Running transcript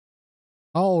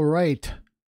All right,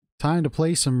 time to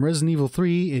play some Resident Evil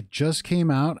 3. It just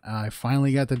came out. I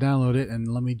finally got to download it, and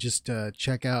let me just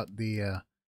check out the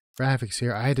graphics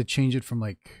here. I had to change it from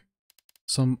like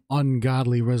some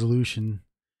ungodly resolution.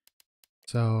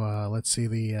 So let's see,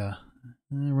 the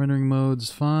rendering mode's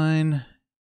fine.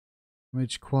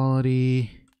 Image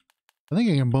quality, I think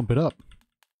I can bump it up.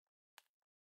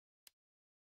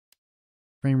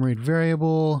 Frame rate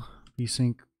variable,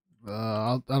 VSync.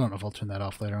 I don't know if I'll turn that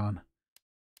off later on.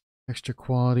 Extra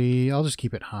quality, I'll just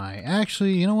keep it high.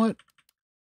 Actually, you know what?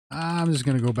 I'm just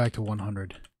going to go back to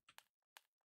 100.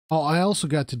 Oh, I also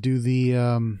got to do the,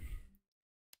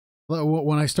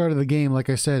 when I started the game, like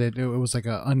I said, it was like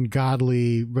an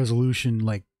ungodly resolution,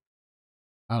 like,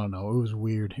 I don't know, it was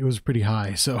weird. It was pretty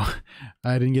high, so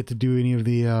I didn't get to do any of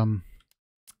the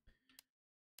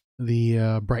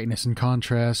brightness and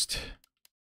contrast.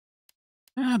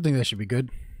 I think that should be good.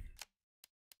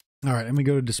 All right, let me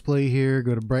go to display here,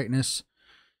 go to brightness.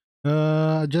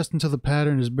 Adjust until the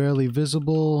pattern is barely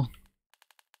visible.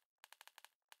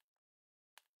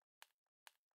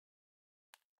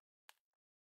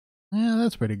 Yeah,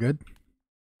 that's pretty good.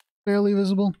 Barely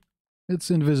visible.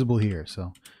 It's invisible here,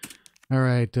 so. All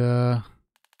right, the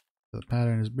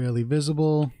pattern is barely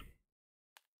visible.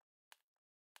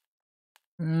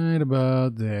 Right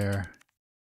about there.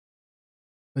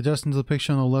 Adjust until the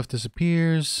picture on the left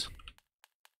disappears.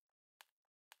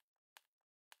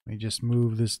 Let me just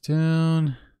move this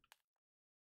down.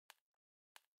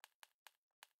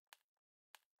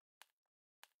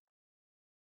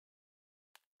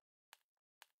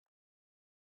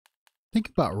 Think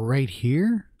about right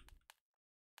here.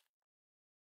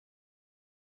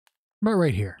 About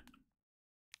right here.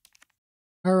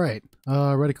 All right.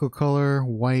 Reticle color,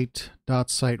 white, dot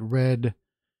site red.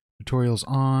 Tutorials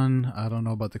on. I don't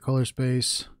know about the color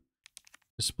space.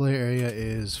 Display area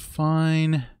is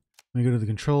fine. Let me go to the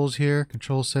controls here.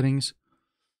 Control settings.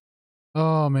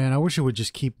 Oh man, I wish it would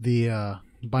just keep the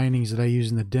bindings that I use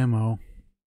in the demo.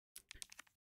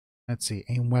 Let's see.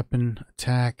 Aim weapon,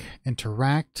 attack,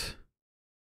 interact.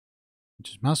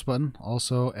 Which is mouse button.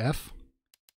 Also F.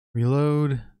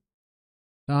 Reload.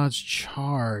 Dodge,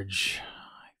 charge.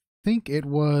 I think it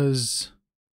was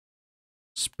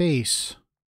space.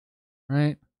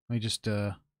 Right? Let me just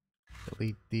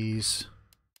delete these.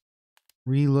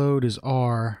 Reload is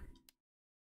R.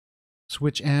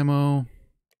 Switch ammo.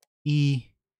 E.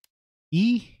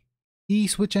 E? E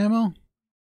switch ammo?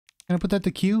 Can I put that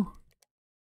to Q?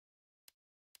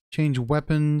 Change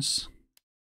weapons.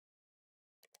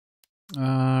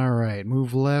 Alright,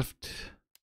 move left,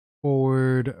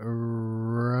 forward,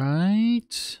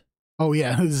 right. Oh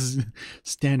yeah, this is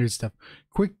standard stuff.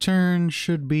 Quick turn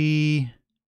should be...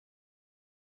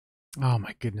 Oh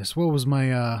my goodness, what was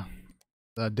my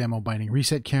demo binding?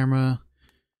 Reset camera.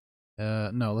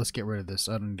 No, let's get rid of this.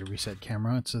 I don't need to reset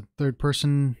camera. It's a third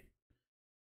person,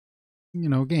 you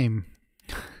know, game.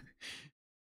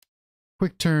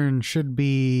 Quick turn should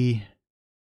be...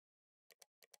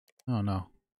 Oh no.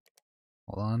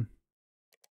 Hold on.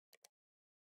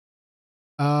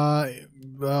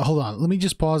 Hold on. Let me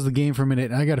just pause the game for a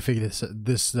minute. I gotta figure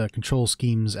this control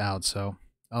schemes out, so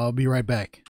I'll be right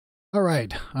back.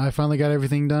 Alright, I finally got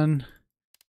everything done.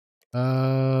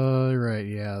 Right,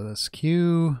 yeah, that's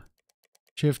Q.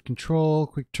 Shift, control,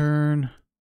 quick turn.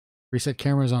 Reset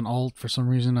cameras on Alt for some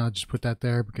reason. I'll just put that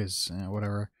there because,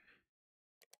 whatever.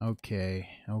 Okay.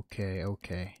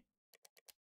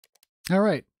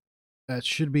 Alright. That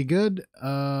should be good.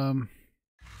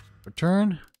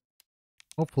 Return.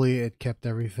 Hopefully it kept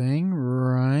everything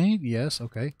right. Yes,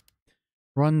 okay.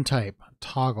 Run type.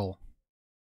 Toggle.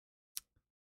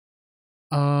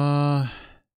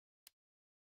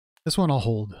 This one I'll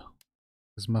hold.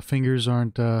 Because my fingers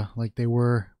aren't like they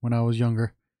were when I was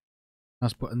younger.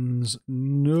 Mouse buttons.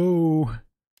 No.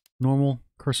 Normal.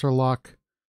 Cursor lock.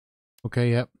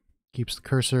 Okay, yep. Keeps the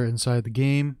cursor inside the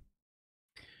game.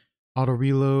 Auto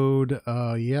reload.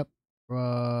 Yep.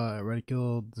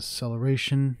 Reticle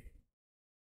deceleration.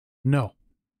 No.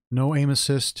 No aim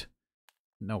assist.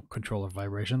 No controller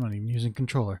vibration. I'm not even using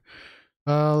controller.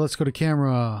 Let's go to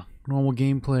camera. Normal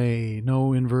gameplay.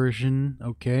 No inversion.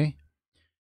 Okay.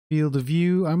 Field of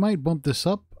view. I might bump this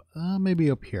up. Maybe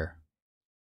up here.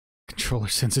 Controller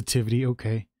sensitivity.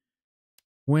 Okay.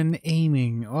 When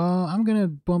aiming. I'm gonna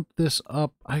bump this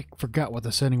up. I forgot what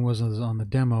the setting was on the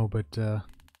demo, but just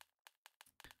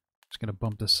gonna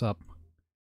bump this up.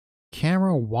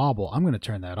 Camera wobble. I'm gonna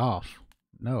turn that off.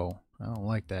 No, I don't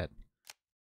like that.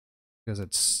 Because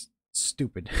it's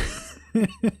stupid.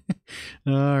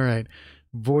 Alright.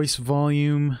 Voice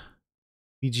volume.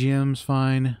 BGM's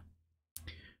fine.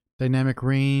 Dynamic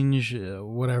range.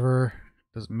 Whatever.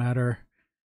 Doesn't matter.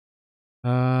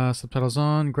 Subtitles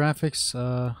on, graphics.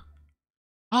 I'll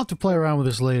have to play around with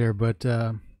this later, but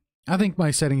I think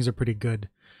my settings are pretty good.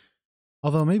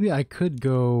 Although maybe I could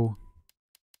go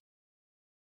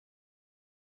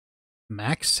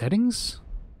max settings?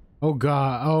 Oh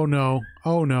god, oh no,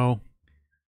 oh no.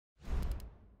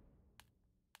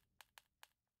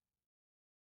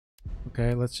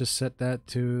 Okay, let's just set that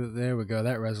to, there we go,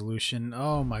 that resolution.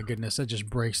 Oh my goodness, that just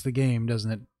breaks the game,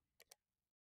 doesn't it?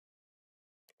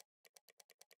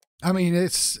 I mean,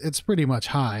 it's pretty much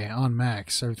high on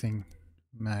max, everything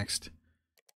maxed.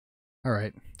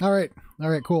 Alright, alright,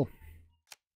 alright, cool.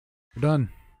 We're done.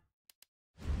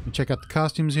 Let me check out the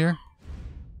costumes here.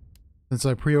 Since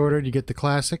I pre-ordered, you get the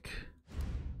classic.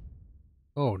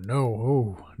 Oh no,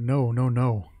 oh, no, no,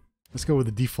 no. Let's go with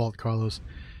the default, Carlos.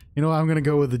 You know what, I'm gonna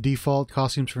go with the default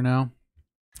costumes for now.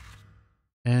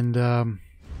 And, should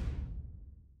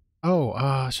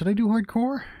I do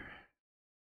hardcore?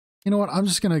 You know what, I'm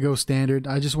just gonna go standard.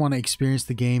 I just want to experience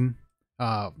the game,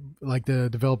 like the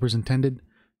developers intended.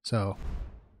 So,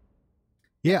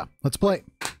 yeah, let's play.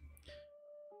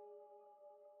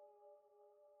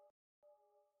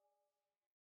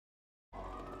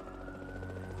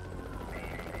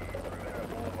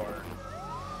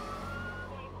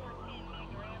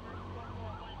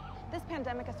 This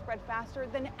pandemic has spread faster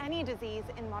than any disease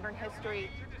in modern history.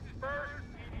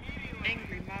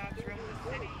 Angry mobs roam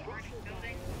the city, burning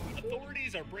buildings.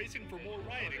 Authorities are bracing for more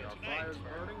rioting tonight.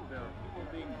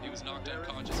 He was knocked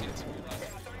unconscious. He had severe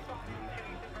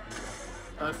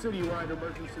A citywide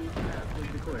emergency has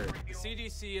been declared. The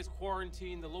CDC has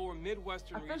quarantined the lower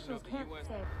Midwestern region of the U.S.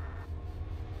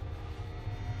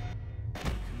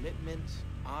 Commitment,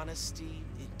 honesty,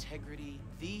 integrity,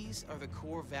 these are the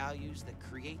core values that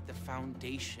create the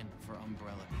foundation for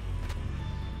Umbrella.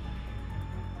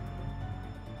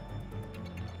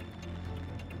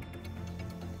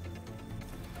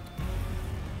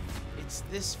 It's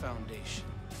this foundation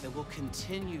that will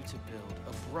continue to build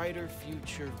a brighter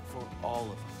future for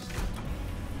all of us.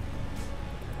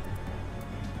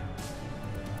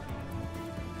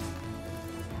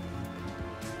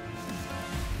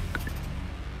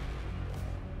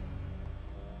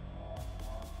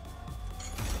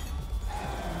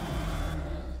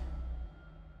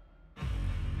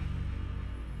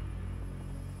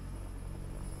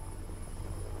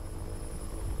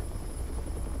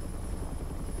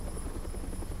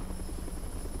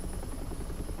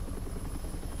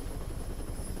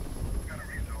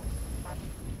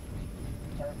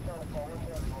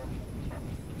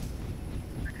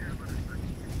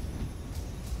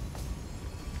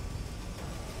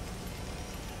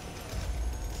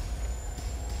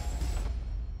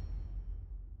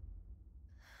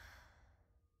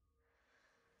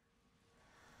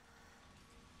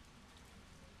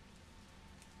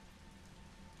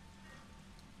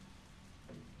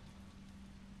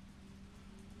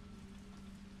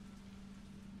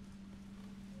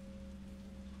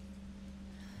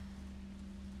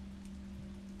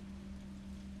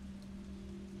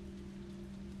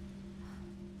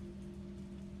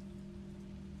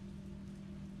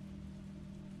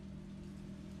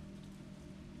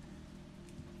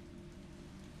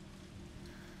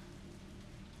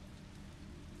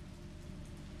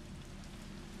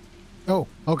 Oh,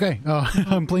 okay.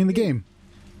 I'm playing the game.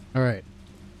 Alright.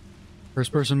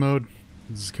 First person mode.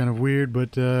 This is kind of weird,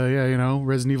 but yeah, you know,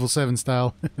 Resident Evil 7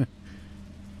 style.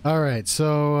 Alright,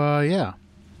 so yeah.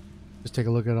 Just take a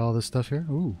look at all this stuff here.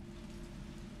 Ooh.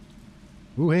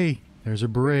 Ooh, hey. There's a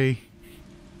beret.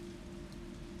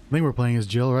 I think we're playing as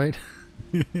Jill, right?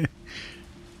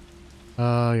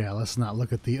 Yeah, let's not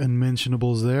look at the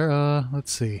unmentionables there.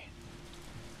 Let's see.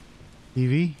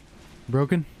 TV?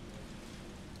 Broken?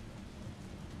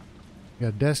 Got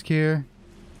a desk here.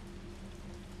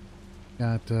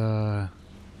 Got, I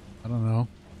don't know.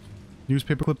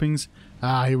 Newspaper clippings.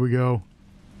 Ah, here we go.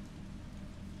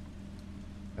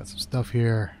 Got some stuff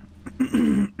here.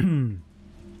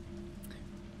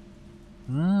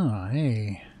 Ah,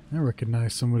 hey. I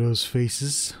recognize some of those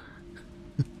faces.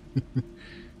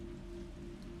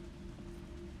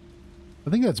 I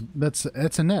think that's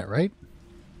Annette, right?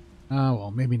 Well,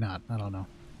 maybe not. I don't know.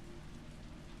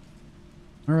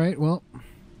 Alright, well,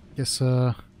 guess,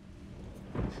 can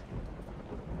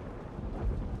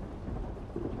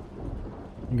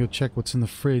go check what's in the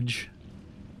fridge.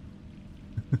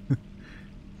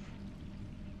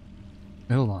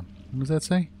 Hey, hold on. What does that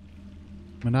say?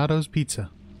 Monato's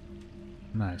Pizza.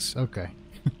 Nice, okay.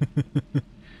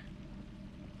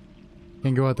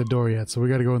 Can't go out the door yet, so we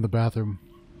gotta go in the bathroom.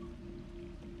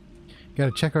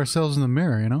 Gotta check ourselves in the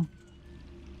mirror, you know?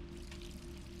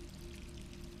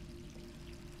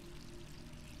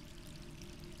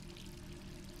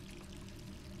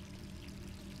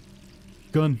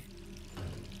 gun.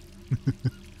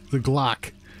 The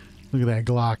Glock. Look at that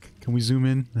Glock. Can we zoom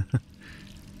in?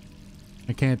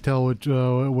 I can't tell what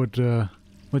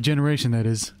generation that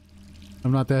is.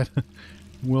 I'm not that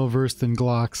well versed in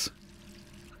Glocks.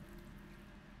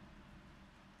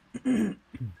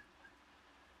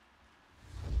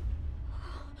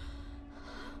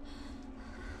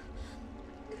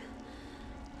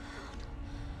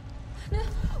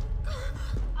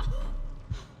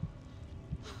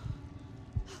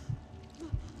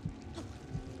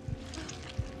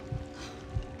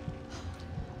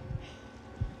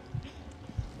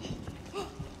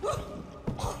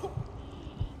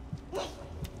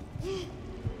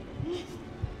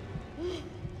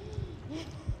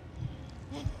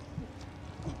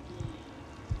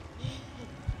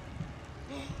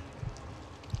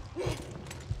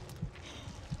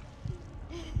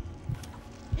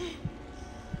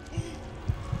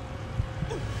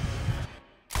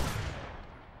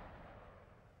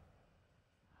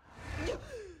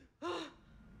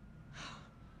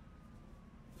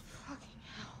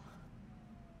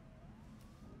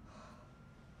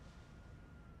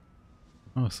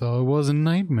 Oh, so it was a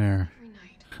nightmare. Every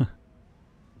night.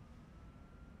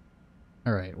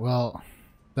 Alright, well,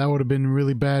 that would have been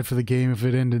really bad for the game if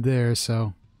it ended there,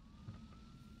 so...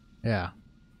 Yeah.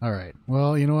 Alright,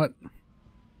 well, you know what?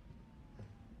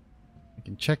 I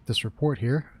can check this report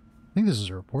here. I think this is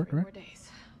a report, 3 right? more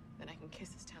days. Then I can kiss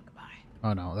this town goodbye.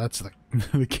 Oh no, that's the,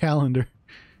 the calendar.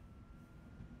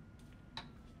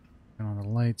 Turn on the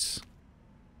lights.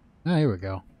 Ah, here we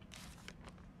go.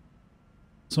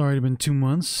 It's already been 2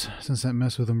 months since that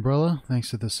mess with Umbrella. Thanks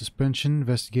to the suspension,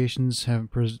 investigations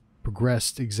haven't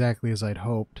progressed exactly as I'd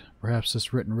hoped. Perhaps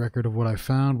this written record of what I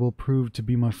found will prove to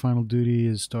be my final duty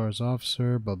as STARS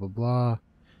officer, blah blah blah.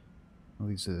 Well,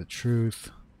 these are the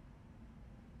truth.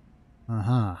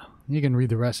 Uh-huh. You can read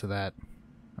the rest of that.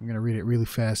 I'm gonna read it really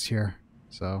fast here,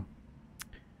 so...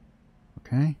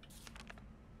 Okay.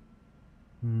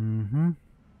 Mm-hmm.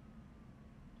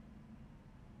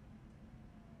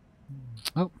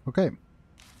 Oh, okay.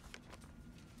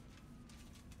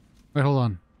 Wait, hold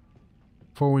on.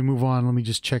 Before we move on, let me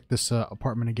just check this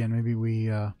apartment again. Maybe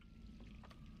we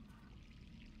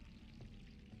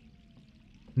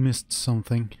missed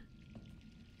something.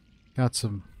 Got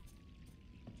some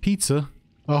pizza.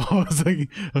 Oh, I was like,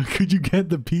 could you get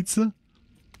the pizza?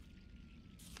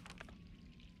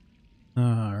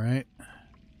 Alright.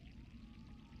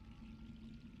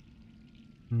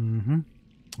 Mm-hmm.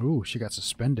 Ooh, she got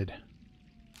suspended.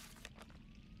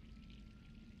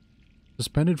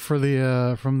 Suspended for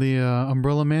the, from the,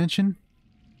 Umbrella Mansion?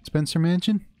 Spencer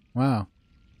Mansion? Wow.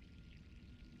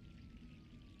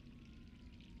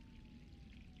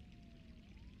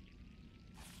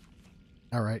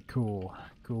 Alright, cool.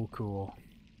 Cool, cool.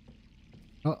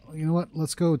 Oh, you know what?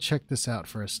 Let's go check this out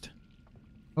first.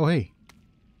 Oh, hey.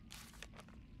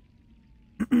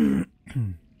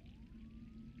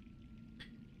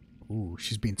 Ooh,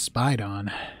 she's being spied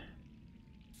on.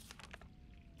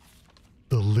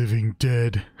 The living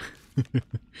dead.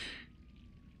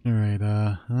 Alright,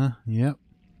 yep.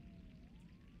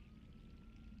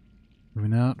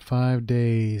 Moving out 5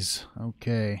 days.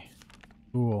 Okay.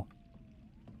 Cool.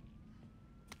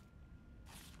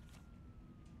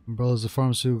 Umbrella's a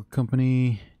pharmaceutical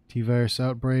company. T-virus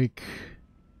outbreak.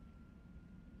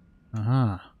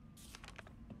 Uh-huh.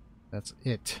 That's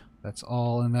it. That's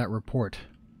all in that report.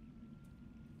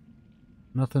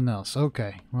 Nothing else.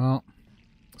 Okay, well,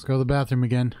 let's go to the bathroom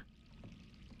again.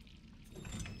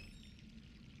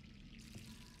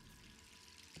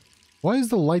 Why is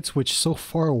the light switch so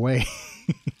far away?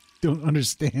 Don't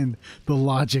understand the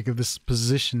logic of this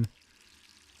position.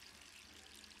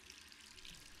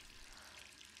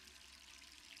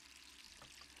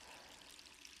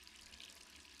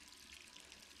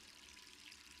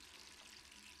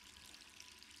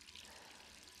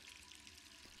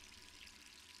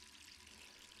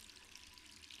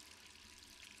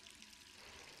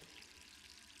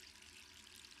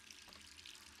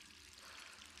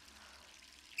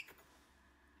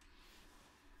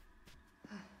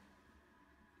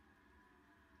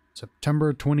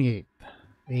 September 28th,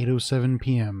 8:07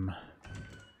 p.m.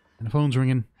 And the phone's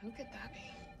ringing. Who could that be?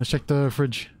 Let's check the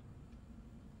fridge.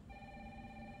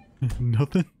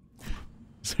 Nothing?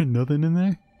 Is there nothing in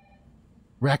there?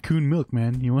 Raccoon milk,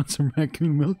 man. You want some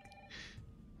raccoon milk?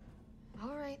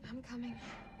 All right, I'm coming.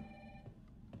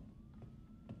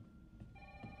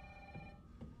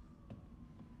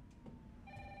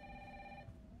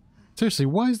 Seriously,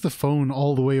 why is the phone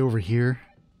all the way over here?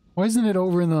 Why isn't it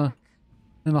over in the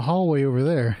hallway over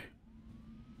there?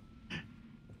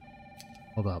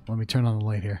 Hold up, let me turn on the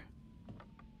light here.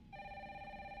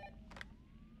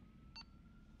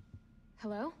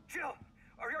 Hello? Jill,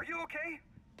 are you okay?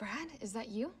 Brad, is that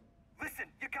you? Listen,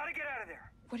 you gotta get out of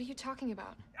there. What are you talking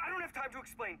about? I don't have time to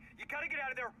explain. You gotta get out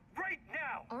of there right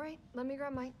now. All right, let me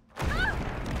grab my...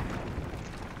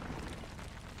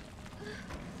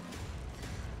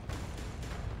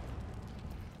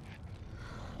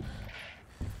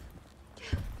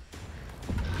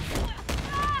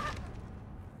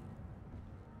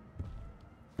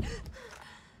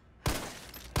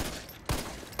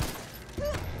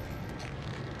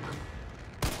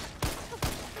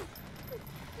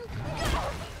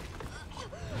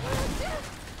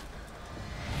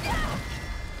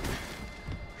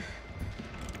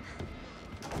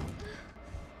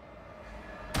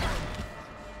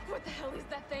 What the hell is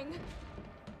that thing?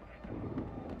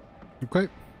 Okay.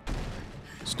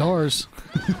 Stars.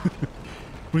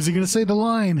 Was he gonna say the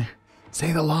line?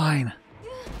 Say the line.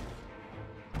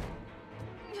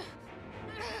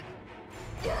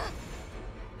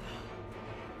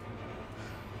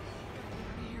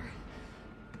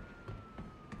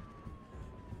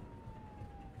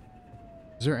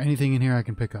 Is there anything in here I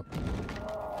can pick up?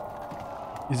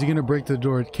 Is he gonna break the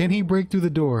door? Can he break through the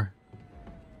door?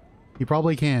 He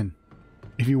probably can.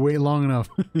 If you wait long enough.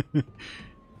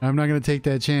 I'm not gonna take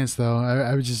that chance though.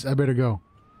 I better go.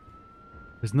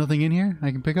 There's nothing in here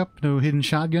I can pick up? No hidden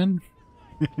shotgun?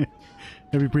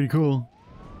 That'd be pretty cool.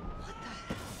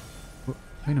 Oh,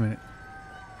 wait a minute.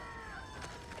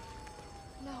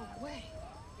 No way.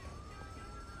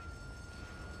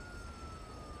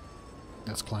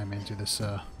 Let's climb into this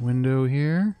window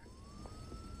here.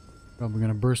 Probably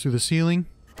gonna burst through the ceiling.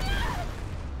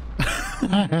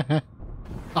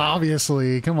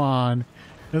 Obviously, come on.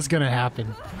 That's gonna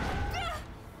happen.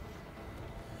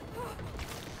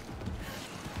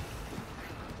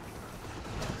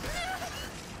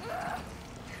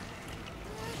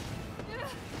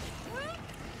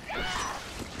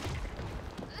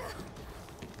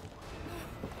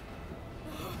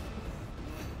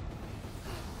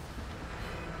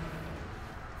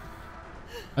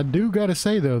 I do gotta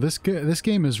say though, this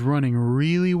game is running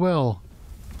really well.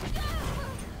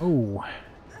 Oh.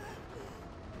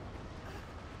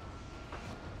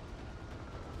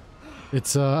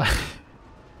 It's I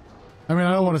mean,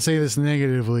 I don't want to say this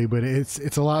negatively, but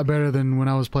it's a lot better than when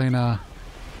I was playing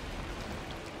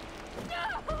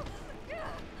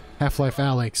Half-Life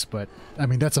Alyx, but I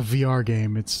mean, that's a VR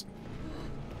game. It's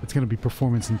going to be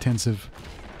performance intensive.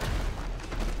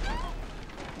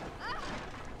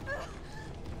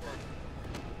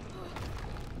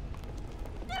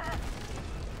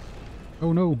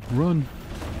 Oh no, run.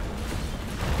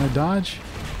 Can I dodge?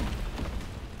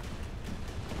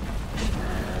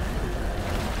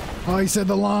 Oh, he said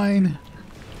the line.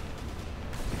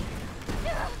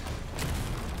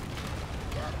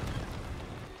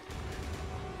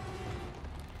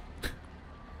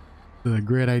 A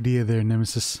great idea there,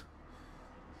 Nemesis.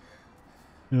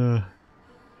 But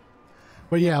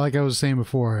yeah, like I was saying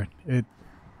before, it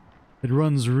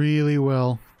runs really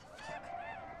well.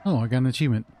 Oh, I got an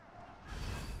achievement.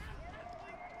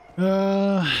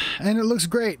 And it looks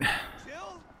great.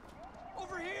 Jill?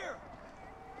 Over here!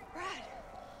 Brad,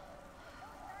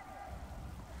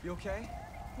 You okay?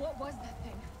 what was that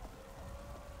thing?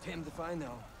 Damned if I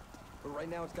know. But right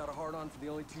now it's got a hard-on for the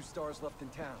only 2 stars left in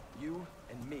town. You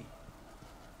and me.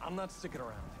 I'm not sticking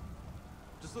around.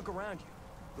 Just look around you.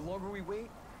 The longer we wait,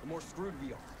 the more screwed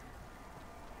we are.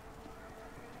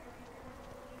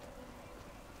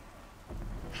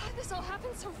 How did this all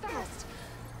happen so fast?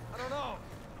 I don't know.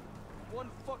 One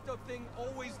fucked up thing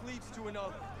always leads to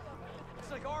another.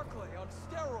 It's like Arclay on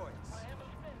steroids.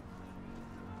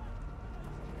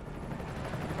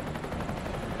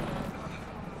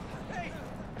 Hey!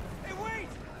 Hey, wait!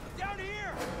 Down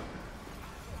here!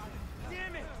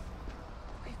 Damn it!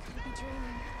 We couldn't be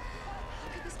dreaming.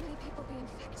 How could this many people be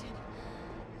infected?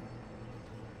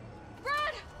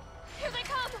 Brad! Here they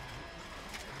come!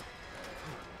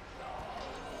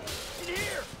 In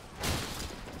here!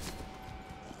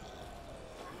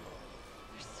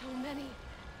 There's so many.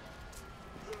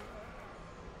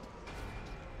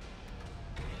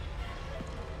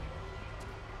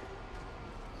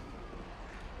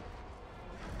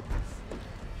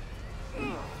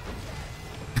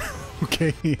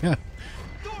 Okay, yeah.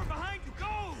 Door behind you,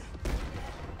 go!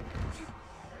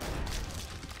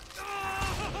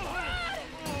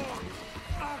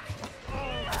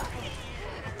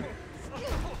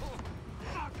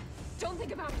 Don't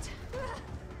think about it.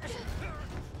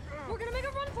 We're gonna make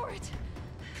a run for it.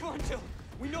 Come on, Jill.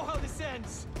 We know how this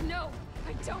ends. No,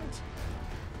 I don't.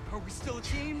 Are we still a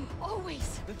team?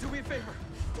 Always. Then do me a favor.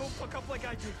 Don't fuck up like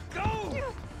I did.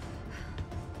 Go!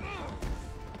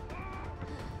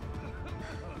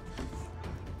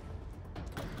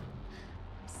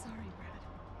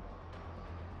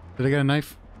 Did I get a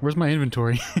knife? Where's my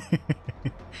inventory?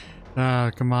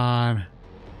 Ah, come on.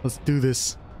 Let's do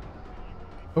this.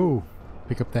 Oh,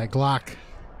 pick up that Glock.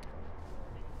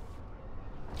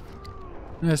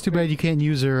 That's too bad you can't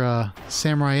use her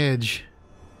Samurai Edge.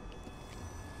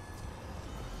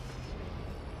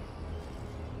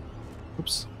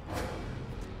 Oops.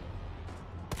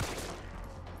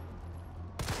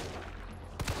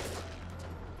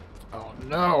 Oh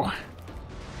no.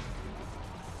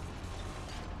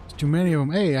 There's too many of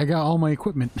them. Hey, I got all my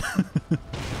equipment.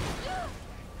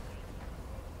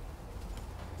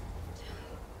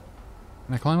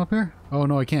 Can I climb up here? Oh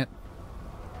no, I can't.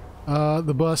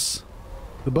 The bus.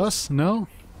 The bus? No?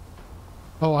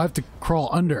 Oh, I have to crawl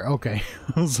under. Okay.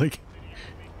 I was like,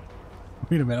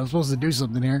 wait a minute, I'm supposed to do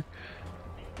something here.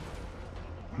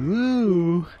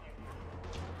 Woo!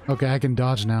 Okay, I can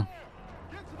dodge now.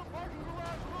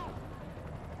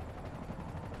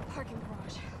 Parking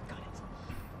garage. Got it.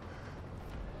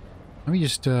 Let me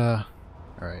just,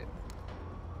 alright.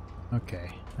 Okay,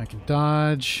 I can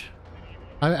dodge.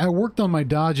 I worked on my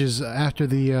dodges after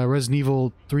the Resident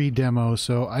Evil 3 demo,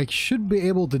 so I should be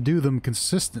able to do them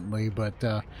consistently, but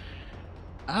I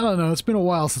don't know, it's been a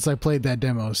while since I played that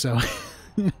demo, so... Are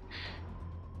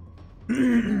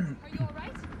you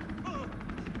alright?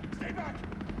 Stay back!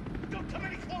 Don't come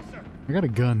any closer! I got a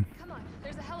gun. Come on.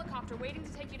 There's a helicopter waiting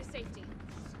to take you to safety.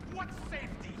 What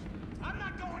safety? I'm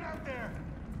not going out there!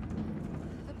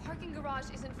 The parking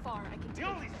garage isn't far. I can The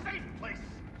take only safe place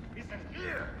is in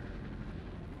here!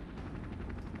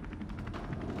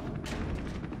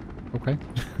 Okay.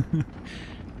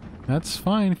 That's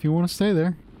fine if you want to stay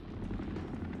there.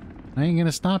 I ain't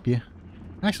gonna stop you.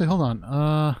 Actually, hold on.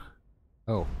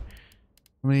 Oh.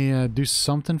 Let me do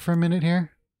something for a minute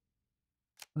here.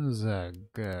 What is that?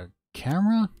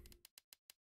 Camera?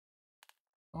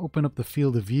 Open up the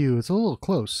field of view. It's a little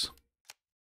close.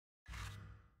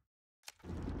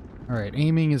 Alright,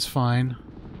 aiming is fine.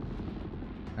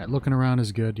 Alright, looking around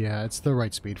is good. Yeah, it's the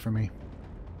right speed for me.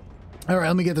 Alright,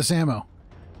 let me get this ammo.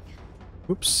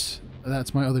 Oops.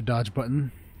 That's my other dodge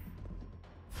button.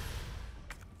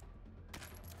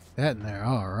 That in there.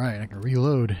 Alright, I can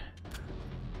reload.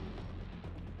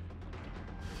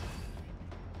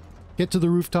 Get to the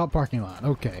rooftop parking lot.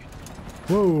 Okay.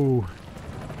 Whoa.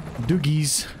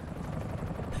 Doogies.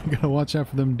 You gotta watch out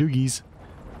for them doogies.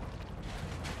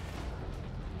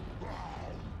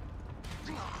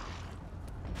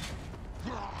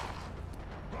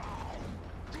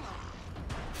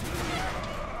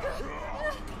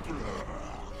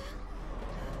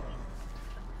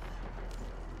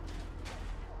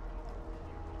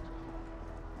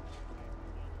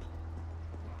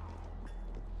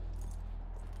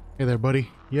 Hey there, buddy.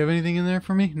 You have anything in there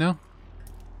for me? No?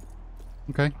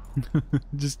 Okay.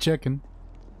 Just checking.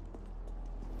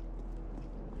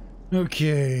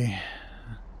 Okay.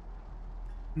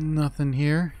 Nothing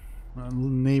here.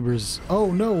 Neighbors.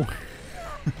 Oh, no!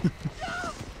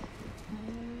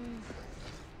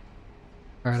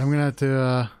 Alright, I'm gonna have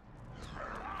to,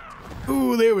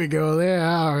 Ooh, there we go. There.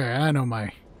 Okay, I know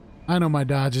my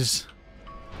dodges.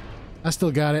 I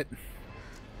still got it.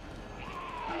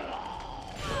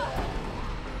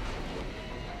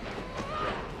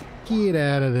 Get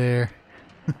out of there.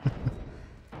 Come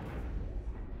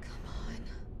on.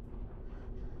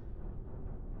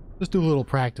 Just do a little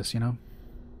practice, you know?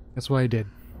 That's what I did.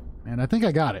 And I think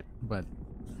I got it, but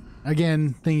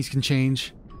again, things can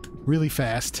change really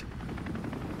fast.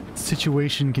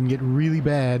 Situation can get really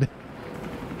bad.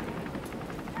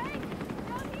 Hey,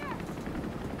 down here.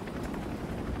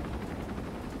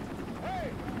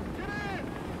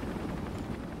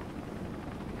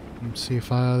 Let's see if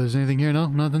there's anything here. No,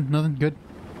 nothing. Good.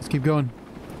 Let's keep going.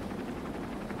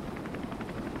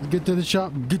 Let's get to the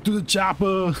shop. Get to the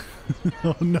chopper.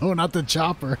 Oh no, not the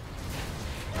chopper.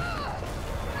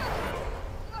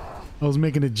 I was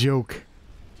making a joke.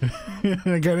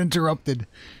 I got interrupted.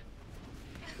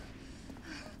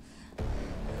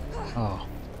 Oh,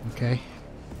 okay.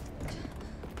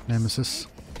 Nemesis.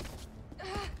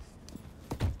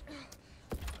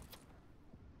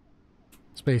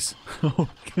 Space. Oh,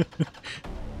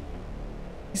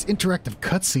 these interactive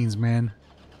cutscenes, man.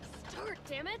 Start,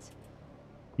 damn it.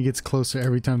 He gets closer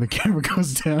every time the camera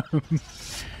goes down.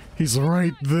 He's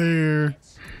right there.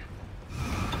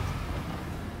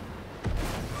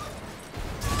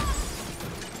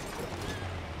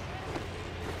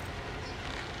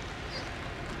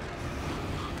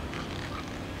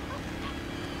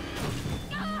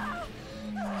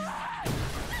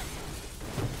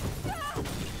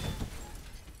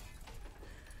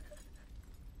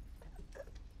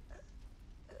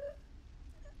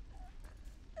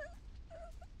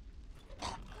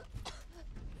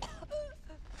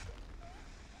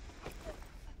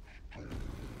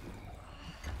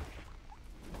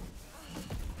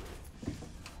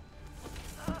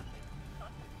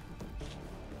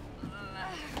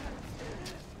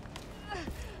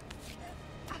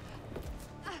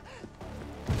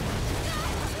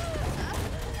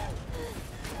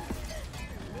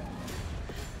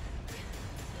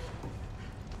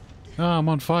 Oh, I'm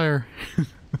on fire.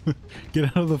 Get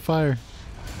out of the fire.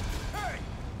 Hey!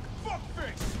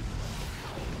 Fuckface!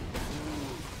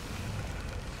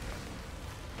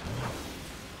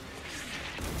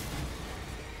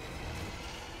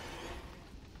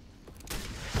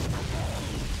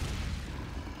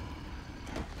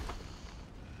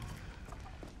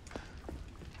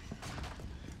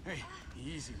 Hey,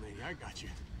 easy, lady. I got you.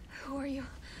 Who are you?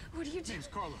 What are you doing? Name's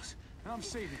Carlos, and I'm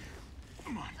saving you.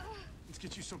 Come on, let's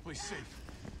get you someplace safe.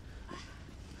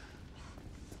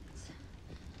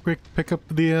 Quick, pick up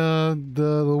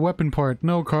the weapon part.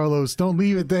 No, Carlos, don't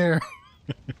leave it there.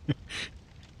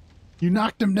 You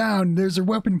knocked him down. There's a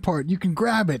weapon part. You can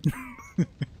grab it.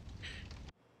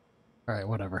 Alright,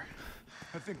 whatever.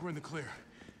 I think we're in the clear.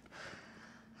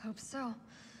 Hope so.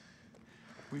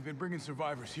 We've been bringing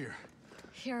survivors here.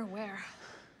 Here where?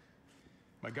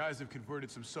 My guys have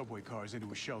converted some subway cars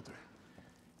into a shelter.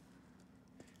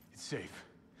 It's safe.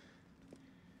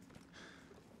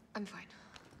 I'm fine.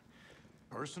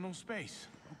 Personal space.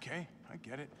 Okay, I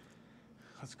get it.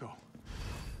 Let's go.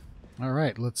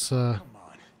 Alright, let's Come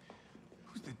on.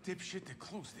 Who's the dipshit that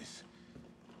closed this?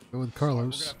 go with Sorry, we're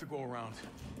Carlos. gonna have to go around.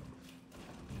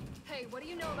 Hey, what do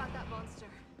you know about that monster?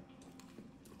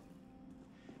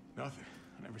 Nothing.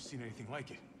 I've never seen anything like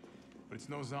it. But it's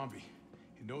no zombie.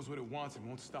 It knows what it wants and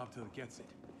won't stop till it gets it.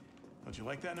 Don't you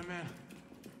like that in a man?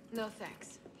 No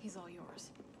thanks. He's all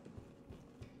yours.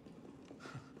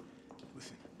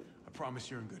 Listen, I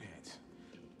promise you're in good hands.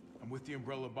 I'm with the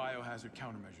Umbrella Biohazard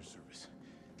Countermeasure Service.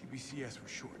 TBCS for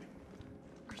short.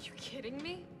 Are you kidding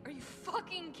me? Are you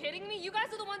fucking kidding me? You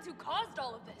guys are the ones who caused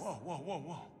all of this. Whoa, whoa, whoa,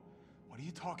 whoa. What are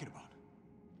you talking about?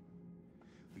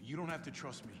 Look, you don't have to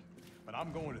trust me, but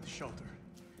I'm going to the shelter.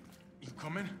 You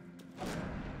coming?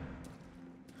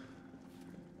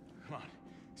 Come on,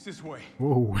 it's this way.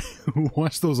 Whoa,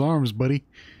 watch those arms, buddy.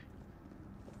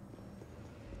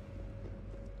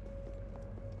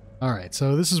 Alright,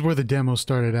 so this is where the demo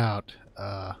started out.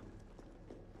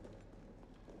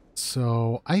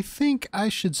 So I think I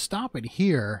should stop it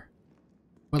here.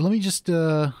 But let me just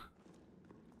look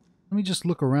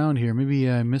around here. Maybe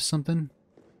I missed something.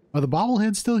 Are the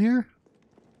bobbleheads still here?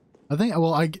 I think,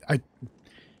 well,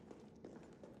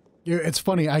 it's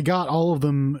funny, I got all of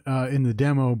them in the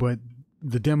demo, but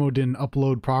the demo didn't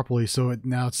upload properly, so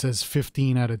now it says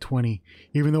 15 out of 20.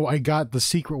 Even though I got the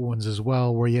secret ones as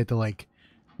well, where you had to, like,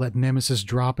 let Nemesis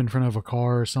drop in front of a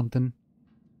car or something.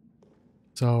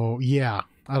 So, yeah,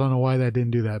 I don't know why that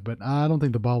didn't do that, but I don't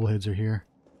think the bobbleheads are here.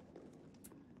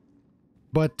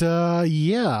 But,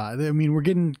 yeah, I mean, we're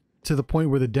getting to the point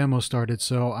where the demo started,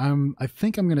 so I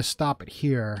think I'm going to stop it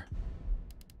here.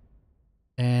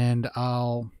 And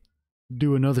I'll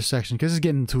do another section, because it's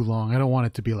getting too long. I don't want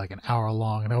it to be like an hour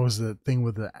long. And that was the thing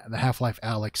with the Half-Life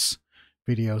Alyx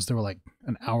videos. They were like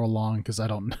an hour long, because I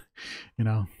don't, you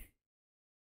know,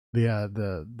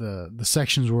 the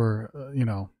sections were, you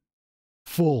know,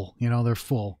 full, you know, they're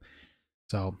full.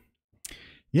 So,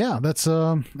 yeah, that's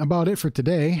about it for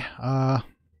today.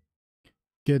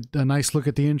 Get a nice look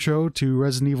at the intro to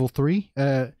Resident Evil 3.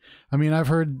 I mean, I've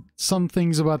heard some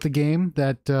things about the game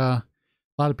that a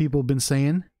lot of people have been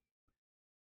saying,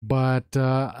 but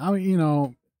I mean, you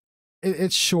know,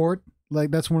 it's short. Like,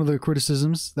 that's one of the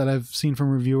criticisms that I've seen from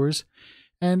reviewers.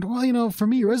 And, well, you know, for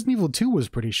me, Resident Evil 2 was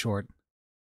pretty short.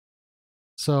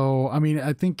 So, I mean,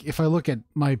 I think if I look at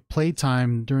my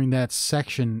playtime during that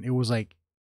section, it was like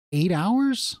 8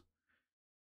 hours.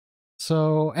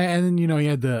 So, and then, you know, you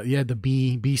had the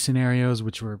B scenarios,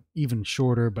 which were even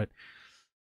shorter, but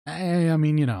I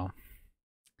mean, you know,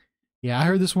 yeah, I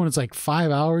heard this one, it's like 5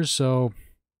 hours. So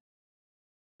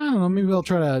I don't know, maybe I'll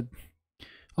try to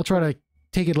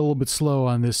take it a little bit slow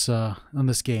on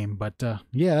this game. But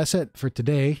yeah, that's it for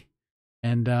today.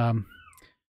 And I'll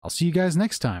see you guys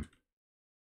next time.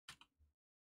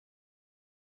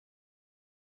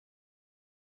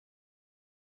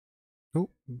 Oh,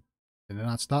 did it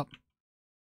not stop?